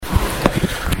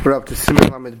We're up to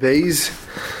Siman Lamed Beis,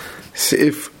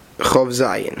 Seif Chav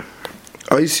Zayin.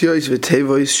 Oisyois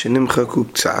v'tevois shenimchaku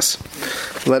ktsas.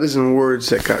 Letters and words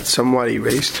that got somewhat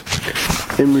erased.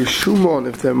 In Rishumon,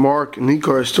 if their mark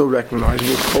Nikar is still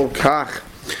recognizable, Kol Kach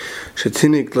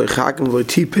Shetinik Lechakim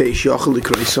V'Tipeish Yachal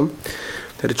Likreisam,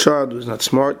 that a child was not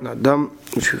smart, not dumb,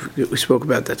 which we spoke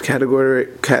about that category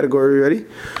already.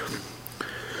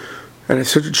 And if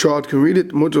such a child can read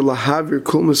it, Mutter Lahavir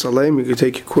Kulmas Aleim, you can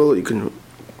take your quill, you can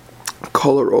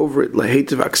color over it,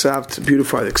 Lahetiv Aksav, to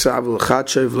beautify the Ksav,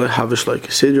 Lachachev, Lahavish like a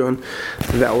Sidron,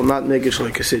 that will not make it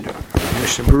like a Sidron.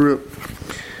 Mishnah Berurah,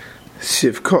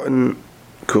 Siv Cotton,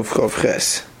 Kuf Chav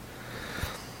Ches.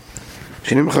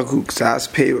 Shenimchaku Ktsas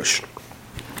Peirush.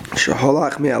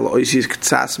 Sheholach Me'al Oisis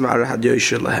Ktsas Mara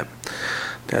Hadyosh Lahem.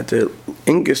 That the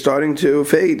ink is starting to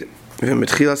fade. If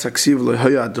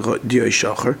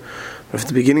at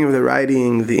the beginning of the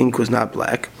writing the ink was not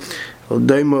black,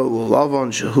 was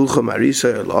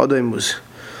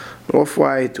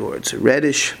off-white or it's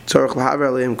reddish,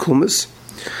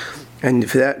 and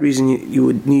for that reason you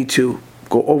would need to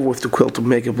go over with the quill to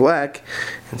make it black.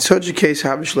 In such a case,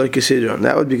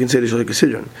 that would be considered like a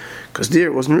sidron, because there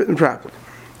it wasn't written properly.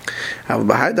 But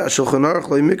nowadays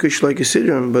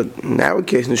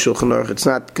in the Shulchan Aruch it's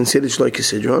not considered like a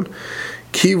sidron.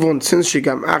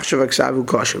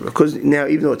 Because now,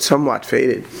 even though it's somewhat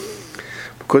faded,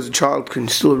 because the child can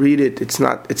still read it, it's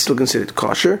still considered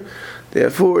kosher.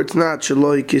 Therefore, it's not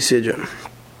shaloik sidron.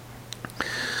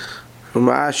 And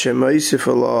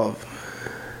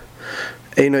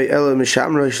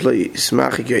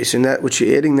that which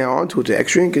you're adding now onto it, the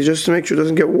extra ink, is just to make sure it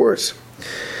doesn't get worse.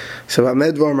 So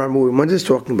what is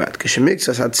talking about? This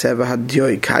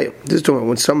is talking about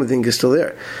when some of the ink is still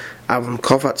there. If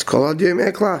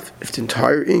the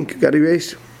entire ink got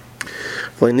erased,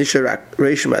 and you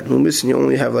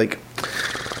only have like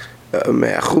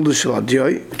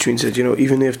which means that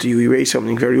even after you erase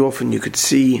something, very often you could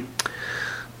see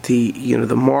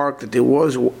the mark that there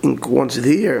was ink once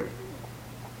there.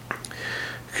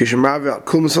 Then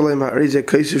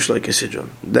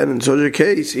in such a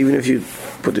case, even if you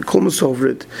put the kulmus over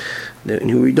it and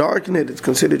you redarken it, it's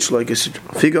considered like a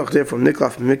sidron. Figure there from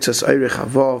Niklaf Mixas Eirech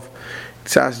Havav,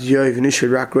 Tzas Dioy V'Nisha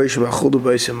Rak Reishim Achul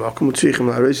B'Beisem Akum Tzvichim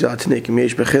La Reis Atinek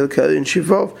Yesh Bechel Kel in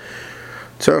Shivav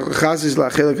Tzarech L'Chazis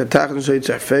L'Achel Katach N'Shay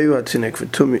Tzarfeu Atinek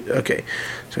V'Tumi. Okay,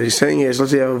 so he's saying here is,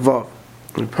 let's say you have a vav,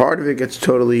 and part of it gets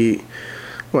totally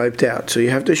wiped out, so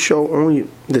you have to show only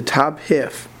the top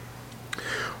half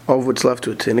of what's left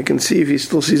to it, and you can see if he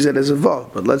still sees it as a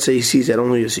vav. But let's say he sees that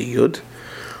only as a yud,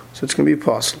 so it's going to be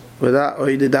possible. Without or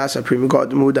he did that, I pre-megad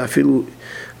the mood afilu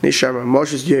nishar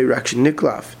moshes yoy reaction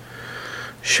niklaf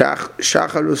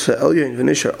shacharus elyon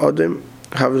v'nishar adam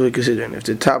havas like a sidron. If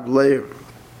the top layer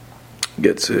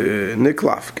gets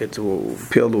niklaf, gets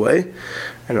peeled away,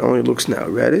 and it only looks now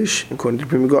reddish, according to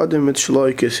pre-megadim, it's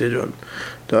shloik sidron.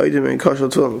 The item ain't kosher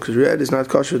tefillin, because red is not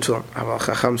kosher tefillin. Aval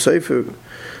chacham sefer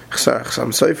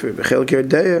chacham sefer bechel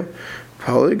kerdeya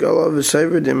palig olav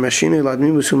sefer the machine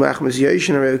ladmimus humachmas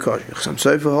yeshin are kosher. Chacham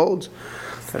sefer holds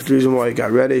that's the reason why it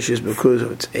got reddish is because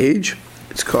of its age.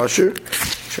 It's kosher.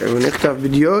 Because it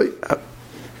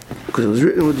was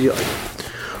written with yoy.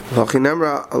 Allah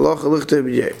lichte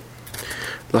b'yoy.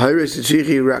 L'hayres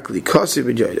tzvichi rakli kosi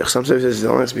b'yoy. Chacham sefer says it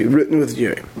only has to be written with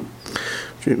yoy.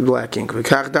 Black ink. And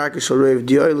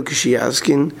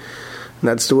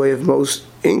that's the way of most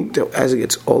ink. As it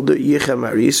gets older,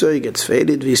 it gets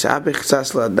faded,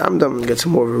 it gets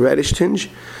more of a reddish tinge.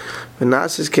 And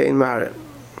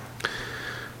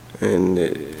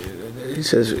he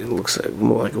says it looks like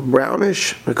more like a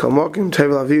brownish. But even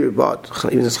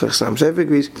Chacham Sefer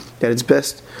agrees that it's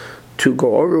best to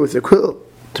go over with a quill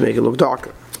to make it look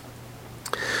darker.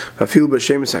 Even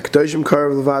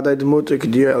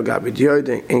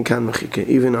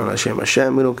on Hashem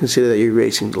Hashem, we don't consider that you're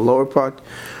erasing the lower part.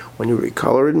 When you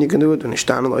recolor it, and you can do it. But if it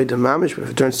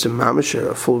turns to mamish,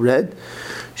 a full red,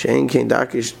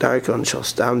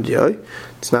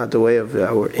 it's not the way of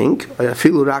our ink.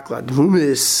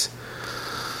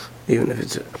 Even if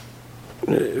it's a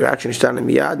reaction, if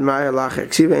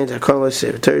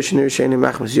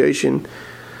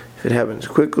it happens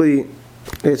quickly,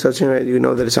 you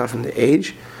know that it's not from the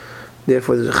age.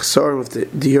 Therefore, there's a chesaron with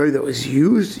the yoy that was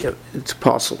used. It's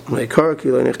possible. Then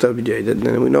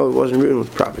we know it wasn't written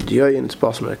with proper yoy, and it's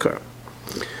possible. In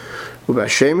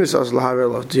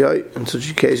such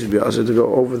a case, it would be also to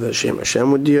go over the Shem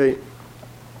Hashem with yoy.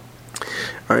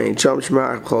 Most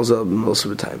of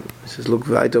the time, it says, look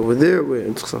right over there,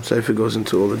 where some sefer goes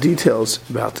into all the details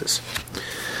about this.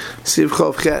 Siv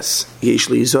Chav Ches, Yesh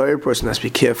Li Zohar, person has to be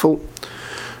careful.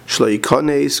 Shlo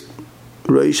Yikones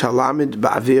Reish halamid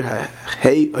ba'avir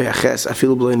hey or yaches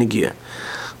afil b'lei negia.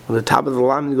 When the top of the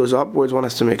lamed goes upwards, one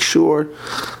has to make sure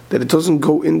that it doesn't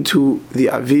go into the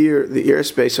avir, the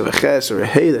airspace of a ches or a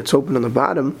hey that's open on the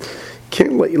bottom. You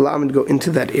can't let your lamed go into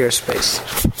that airspace.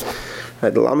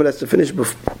 Right, the lamed has to finish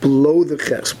below the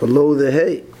ches, below the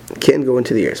hey. It can't go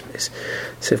into the airspace.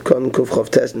 Sef kon kuf chav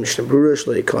tes mishnah brura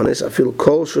shlo yikonis afil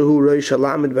kol shehu reish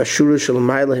halamed b'shura shel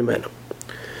mayla himenu.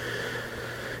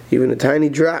 Even a tiny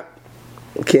drop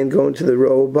can't go into the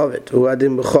row above it.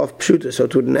 Uadim b'chof pshuta, so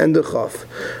it wouldn't end the chof.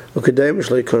 Ukadayim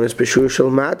shlo yikonis b'shura shel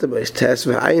mata b'is tes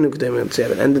v'ayin ukadayim. Let's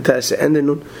have an end the tes, end the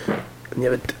nun, and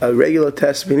you have a regular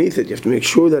test beneath it. You have to make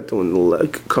sure that when the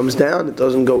leg comes down, it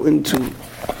doesn't go into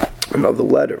another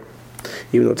letter.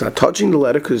 Even though it's not touching the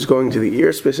letter, because it's going to the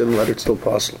ear space of the letter, it's still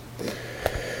possible.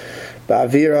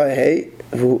 Ba'avir hey,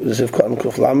 zif katan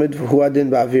kuf lamed, v'huadin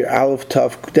ba'avir aleph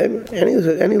tav kudem,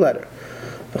 any letter.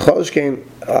 V'cholish kein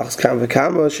achs kam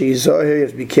v'kama, she'yizor here, you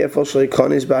have to be careful, shlo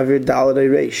yikonis ba'avir dalad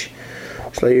reish.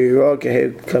 Shlo yiror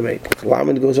kehei kamek. If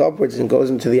lamed goes upwards and goes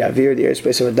into the avir, the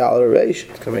airspace of a dalad reish,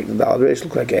 it's going to make the dalad reish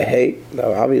look like a hey.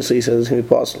 Now, obviously, he says it's going to be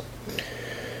possible.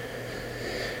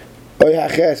 Even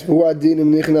if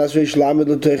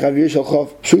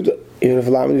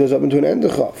a lamed goes up into an end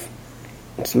of chof,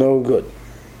 it's no good.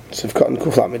 This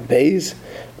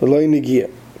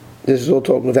is all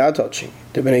talking without touching.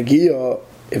 The benegia,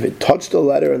 if it touched the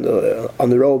letter on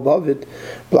the row above it,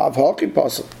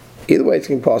 either way it's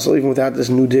impossible, even without this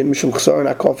new din, because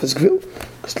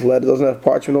the letter doesn't have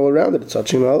parchment all around it, it's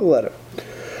touching another letter.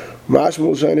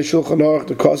 Mashmul shayne shulchan aruch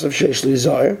the cause of sheish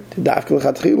lizar the dafkel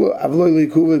chatchilu avloy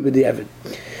likuvet b'diavad.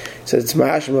 Says it's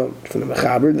mashma from the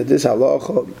mechaber that this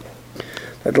halacha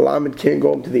that the lamed can't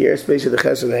go into the airspace of the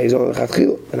ches of the he's on the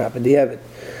chatchilu and not b'diavad.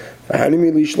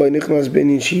 V'hanimi li shloi nichnas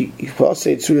benin she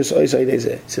say tzuras oisay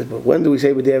dezeh. He says, but when do we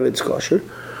say b'diavad it's kosher?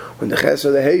 When the ches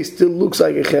of the hay still looks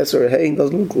like a ches or a hay and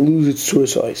doesn't lose its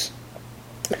tzuras ois.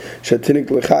 Shatinik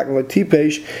lechak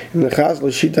v'tipesh in the chas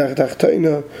l'shitach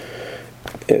tachtoina.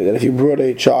 That if you brought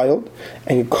a child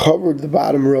and you covered the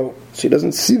bottom row, so he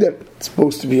doesn't see that it's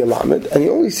supposed to be a lamed, and he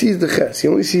only sees the ches, he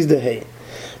only sees the hay,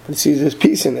 but he sees this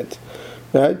piece in it,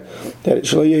 right? That it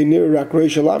shall near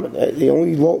rakreish lamed. He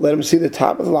only won't let him see the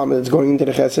top of the lamed that's going into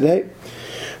the ches of the hay.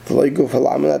 The like of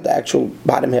lamed, at the actual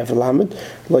bottom half of lamed,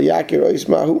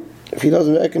 if he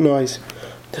doesn't recognize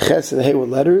the ches of the hay with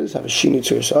letters, have a shini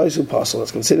tzuras ois possible.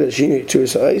 Let's consider a shini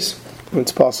tzuras ois when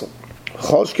it's possible.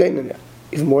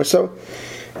 Even more so,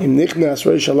 im nichnas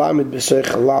reish halamed b'seich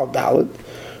halal daled,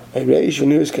 a reish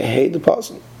v'nirus kehei the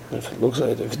puzzle. If it looks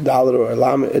like if daled or a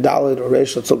daled or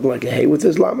reish that's looking like a hay with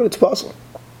his lamed, it's puzzle,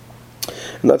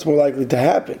 and that's more likely to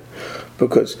happen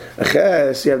because a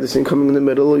ches you have this thing coming in the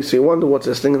middle. So you wonder what's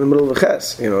this thing in the middle of a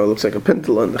ches. You know, it looks like a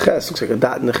pintala in the ches, looks like a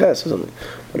dot in the ches or something.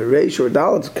 But a reish or a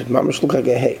daled could mamish look like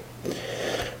a hay.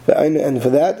 And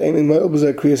for that, that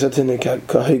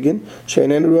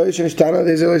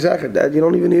you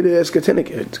don't even need to ask a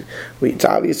tinnik. It's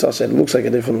obvious. I said it looks like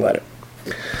a different letter.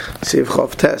 See if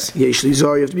chav tes yeshli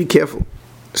zor, you have to be careful.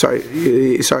 Sorry,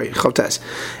 chav tes.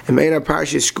 And main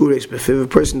parashas skures, but if a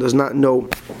person does not know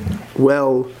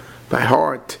well by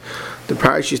heart the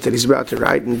parashas that he's about to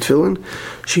write in tefillin,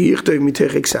 he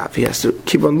has to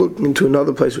keep on looking into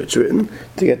another place where it's written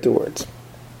to get the words.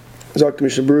 The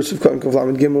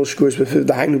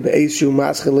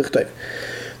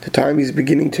time he's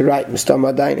beginning to write,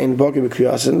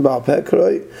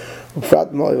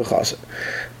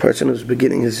 person who's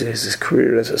beginning his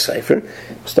career as a cipher,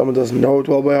 someone doesn't know it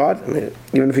well by heart, and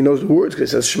even if he knows the words,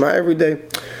 because he says Shema every day,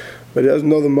 but he doesn't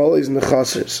know the molis and the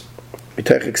chasers. He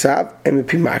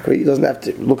doesn't have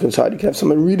to look inside, he can have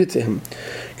someone read it to him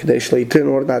in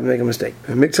order not to make a mistake.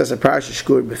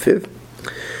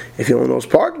 If he only knows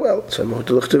part well, so he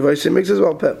makes as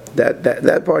well pep.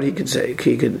 That part he could say,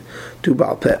 he could do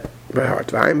bal pep by heart.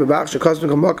 The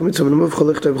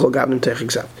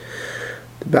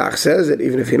Bach says that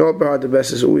even if you know it by heart, the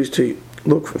best is always to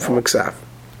look from Ksaf.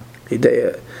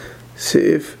 Ideya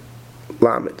Sif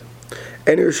Lamed.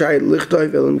 A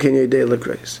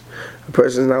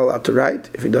person is not allowed to write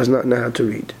if he does not know how to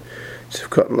read.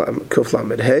 Kuf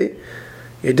Lamed Hey.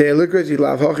 Because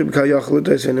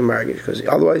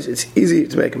otherwise it's easy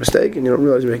to make a mistake and you don't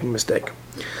realize you're making a mistake.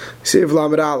 Sif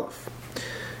Lamed Aleph.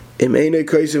 If a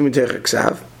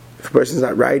person is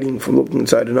not writing from looking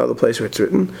inside another place where it's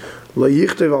written, you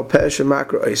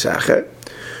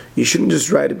shouldn't just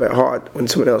write it by heart when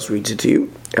someone else reads it to you,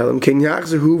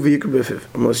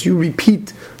 unless you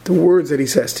repeat the words that he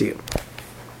says to you.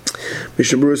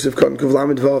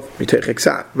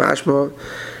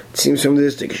 It seems from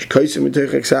this when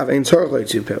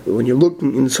you're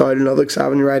looking inside another ksav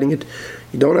and you're writing it,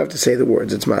 you don't have to say the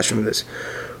words. It's mash from this.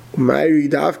 And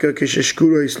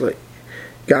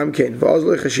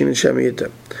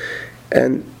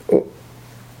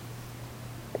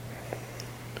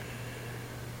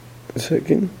a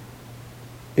second.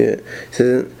 Yeah.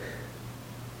 So,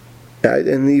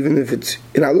 and even if it's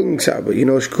in our looking ksav, but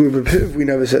shkur b'piv, we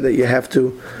never said that you have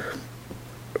to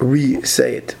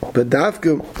re-say it. But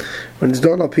dafka, when it's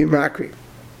done al pi makri,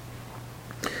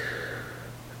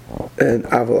 and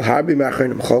aval harbi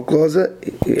machrim chol kloza,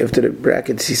 after the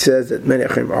brackets he says that many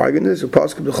achrim are arguing this,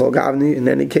 upaskab b'chol gavni, in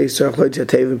any case, tzarich lo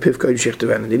yitzatev and piv kodim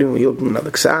shechtaven. And even when you're looking at another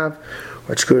ksav,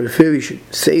 or shkur b'piv, you should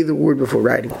say the word before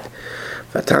writing it.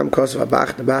 Vatam kosav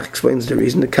abach, the Bach explains the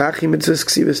reason, the kachi mitzvahs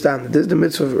ksiva stam, that this is the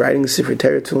mitzvah of writing the Sifrei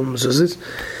Torah Tefillin mezuzahs,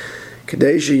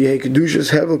 Kadesha Yeh Kedushas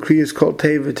Hevel Kriyas Kol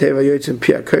Teva Teva Yotzim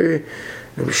Piakir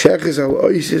and Sheches Al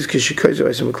Oisis Kishikoyz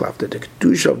Oisim Meklafta. The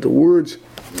Kedusha of the words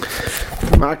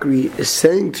the Makri is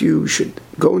saying to you should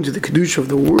go into the Kedusha of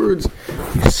the words,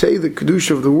 you say the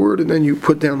Kedusha of the word, and then you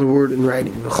put down the word in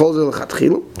writing. V'chol Zeh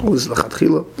L'chatchila, all this is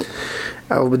L'chatchila.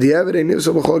 Al B'diavad Ein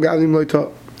Nivsa B'chol Gavnim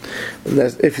Loita. And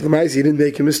that's, if the Maisi didn't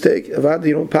make a mistake, Avad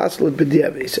you don't pass it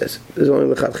B'diavad, he says. There's only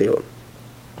L'chatchila.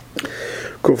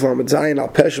 Even the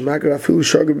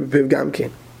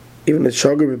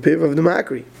sugar b'piv of the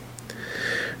makri,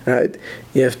 right?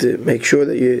 You have to make sure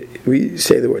that you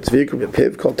say the words vikr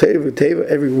b'piv kol teva,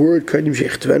 every word kodim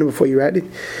shechtvenu before you write it,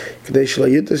 kadei shelo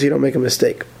yitas, you don't make a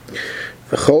mistake.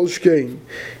 V'chol shkein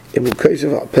im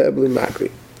u'keisav al peh b'li makri,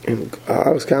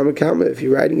 if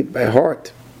you're writing it by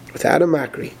heart without a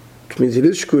makri, which means it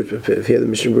is shkut b'piv. Here the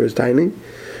Mishnah Berurah is tiny,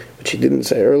 which he didn't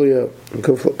say earlier in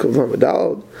Kuflam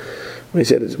Adal. When he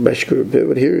said it's Bashkur B'Piv,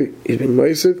 but here he's being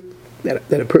moisiv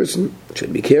that a person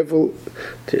should be careful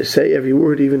to say every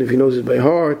word, even if he knows it by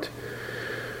heart,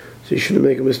 so he shouldn't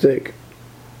make a mistake.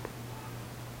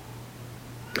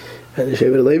 And the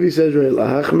Shevet Levi says,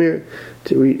 Lahachmir,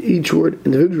 to read each word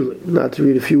individually, not to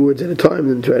read a few words at a time,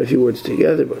 then to write a few words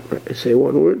together, but say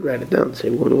one word, write it down, say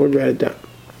one word, write it down.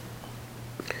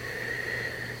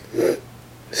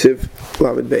 Siv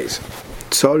Lamed Beis.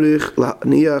 You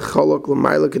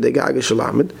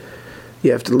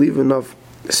have to leave enough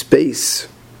space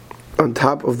on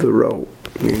top of the row.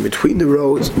 I mean, between the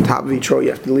rows, on top of each row, you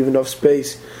have to leave enough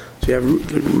space so you have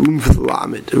room for the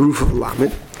lamed, the roof of the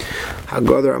lamed.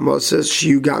 Hagadar Amos says,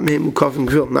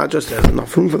 not just has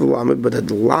enough room for the lamed, but that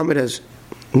the lamed has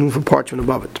room for parchment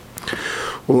above it.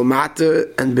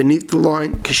 And beneath the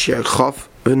line,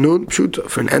 for an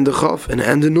end of chaf and an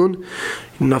end of nun,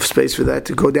 enough space for that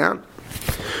to go down.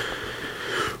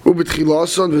 And in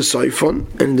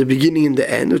the beginning and the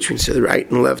end, which means to the right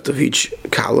and left of each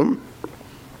column.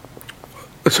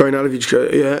 Sorry, not of each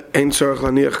column. You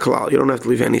don't have to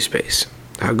leave any space.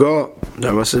 Then the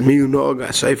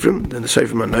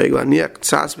Seifrim are noig laniach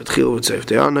tzas betchil v'tzeif.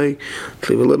 They are noig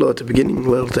to leave a little at the beginning and a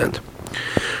little at the end.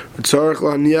 And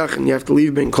you have to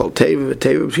leave being called teva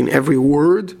v'teva between every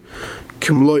word.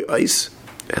 Kimloi ice,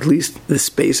 at least the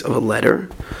space of a letter.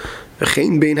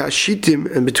 And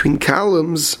between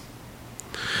columns,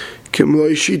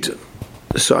 the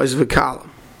size of a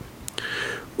column.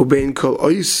 And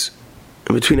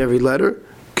between every letter,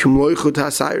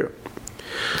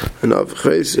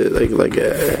 like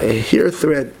a hair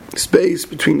thread space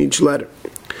between each letter.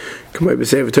 Also, a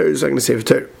person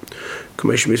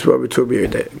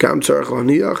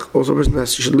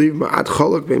should leave ma'at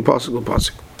cholok bein pasuk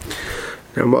l'pasuk.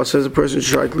 Now, Moshe says a person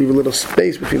should try to leave a little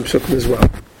space between psukim as well.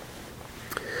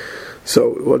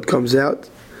 So what comes out?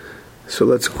 So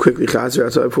let's quickly chazer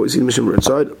outside before we see the Mishnah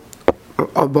inside.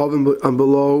 Above and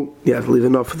below, you have to leave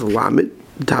enough for the lamed,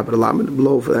 the top of the lamed.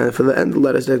 Below for the end, the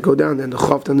letters that go down, then the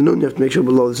chaf and the nun, you have to make sure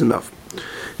below is enough.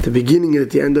 At the beginning and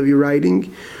at the end of your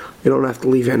writing, you don't have to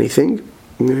leave anything.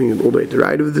 All the way to the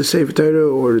right of the Sefer Torah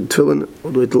or the Tefillin,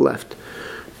 all the way to the left.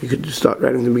 You could just start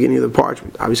writing at the beginning of the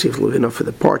parchment. Obviously, you have to leave enough for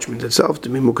the parchment itself to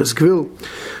be mukas kvil.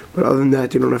 But other than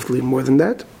that, you don't have to leave more than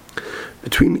that.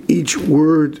 Between each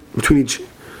word, you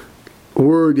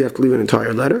have to leave an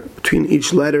entire letter. Between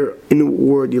each letter in a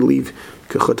word, you leave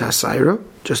kechot hasayra,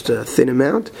 just a thin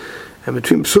amount. And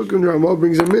between psukim, Ramah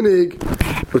brings a minig,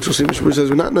 which we'll see Mishnah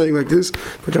says we're not knowing like this,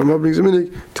 but Ramah brings a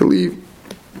minig to leave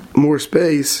more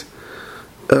space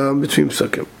between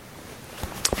psukim.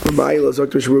 The Ma'ila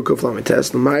Dr. Shurukov Lamites,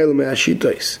 the Ma'ila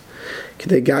Me'ashitois,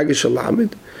 Kedei Gagish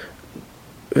Alamid,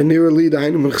 Venirali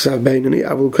Dainu Mechsav Beinani,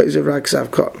 Avul Kaiser Raksav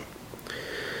Katan.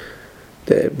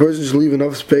 The person should leave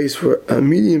enough space for a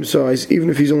medium size, even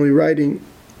if he's only writing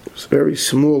very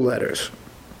small letters.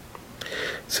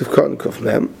 Sivkot and Kuf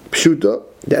Mem. Pshuta.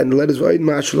 Then the letters Vaid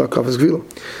Mashul Kafas Gvila.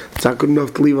 It's not good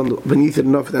enough to leave beneath it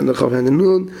enough at the end of Chav and the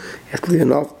Nun. You have to leave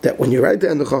enough that when you write the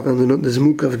end of Chav and the Nun, there's a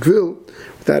Mukav Gvil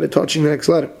without it touching the next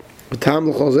letter.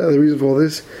 The reason for all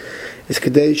this is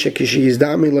Kadei Shekishi is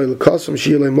Dami Loy Lakasam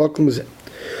Shi Loy Makum Zeh.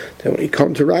 Then when you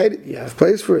come to write it, you have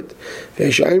place for it.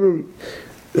 They'll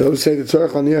say the Tzarech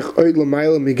Laniach Oid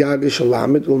Lamayla Migagish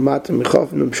Alamed Ulmata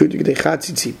Mechof and Pshuti Kadei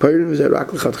Chatzitzi Peirin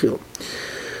V'Zerak L'Chatchil.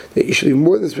 You should leave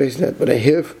more than space in that, but a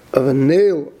half of a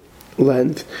nail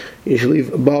length you should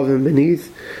leave above and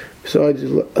beneath, besides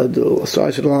the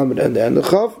size of the lamed and the end of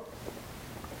chav.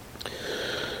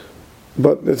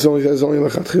 But it's only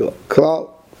lechatchila. Klal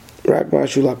rak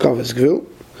mashu lakavas gvil.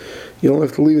 You don't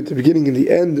have to leave at the beginning and the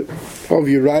end of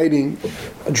your writing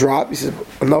a drop. He says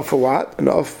enough for what?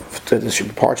 Enough that there should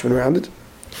be parchment around it.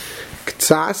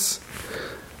 Ktsas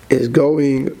is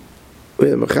going where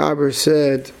the Mechaber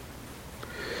said.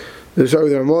 The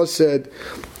Ramah said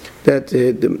that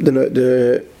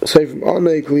the Sefer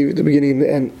Anay can leave at the beginning and the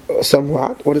end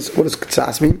somewhat. What does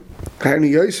Ktsas mean? A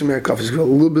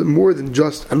little bit more than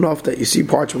just enough that you see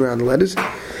parchment around the letters. Those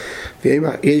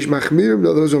are machmir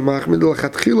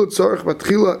l'chatchila tzarich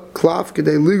batchila klaf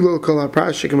kedei liglo kol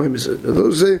ha'parash shekem ha'misad.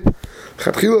 Those say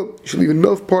chatchila you should leave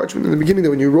enough parchment in the beginning that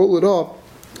when you roll it off,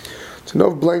 it's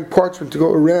enough blank parchment to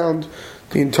go around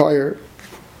the entire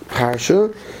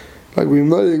parasha. Like we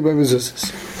noted by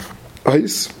mezuzahs,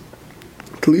 ice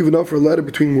to leave enough for a letter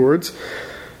between words.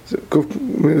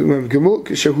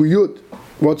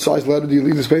 What size letter do you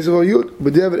leave the space of a yud?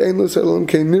 But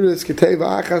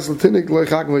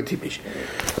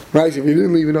right, if you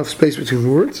didn't leave enough space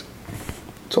between words,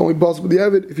 it's only possible to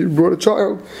have it if you brought a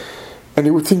child and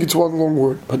he would think it's one long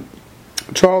word. But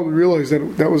a child would realize that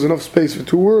that was enough space for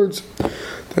two words.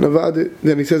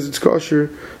 Then he says it's kosher.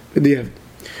 But the have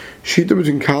Shita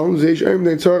between columns, to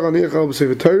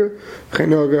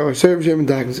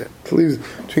leave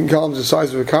between columns the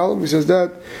size of a column. He says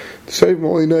that the Sefer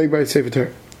only know by Sefer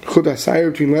Torah. Chud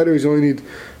HaSayir between letters, you only need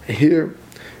a hair,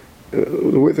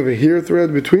 the width of a hair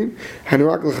thread between.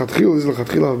 Hanurak l'chatchila is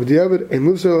l'chatchila b'diavad, and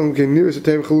Lufsel can nearest a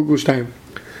teva chaluk l'shtayim.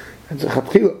 That's a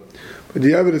chatchila. But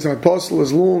diavad is not possible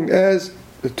as long as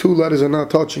the two letters are not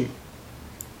touching.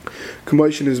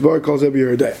 Commotion is bar calls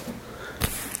every day.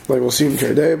 Like we'll see in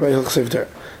Kerdei by Hilch Sefer Torah.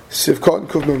 Sivkot and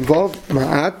Kuf Mem Vav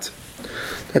Ma'at,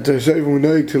 that the Sefer will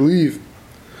know to leave,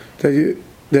 that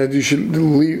you should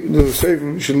leave, the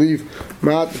Sefer should leave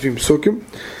Ma'at between Psukim.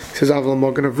 He says Aval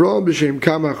Magen Avraham b'Shem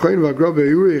Kama Achayin v'Agrav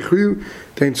Be'yuri Echriyu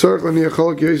Tein Tzarech Laniach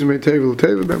Cholak Yezim Tevel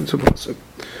Tevel B'Em Tzapasuk.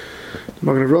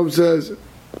 Magen Avraham says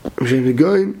B'Shem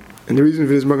Negoyin, and the reason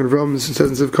for this Magen Avraham is it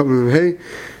says in Sivkot Mem Hey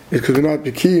is because we're not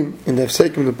Bekim and they've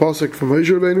taken the pasuk from Moshe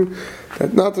Rabbeinu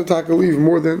that not to take a leave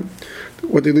more than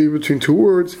what they leave between two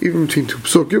words, even between two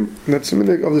psukim. And that's the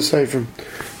minhag of the Sefer.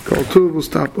 Called two. We'll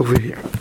stop over here.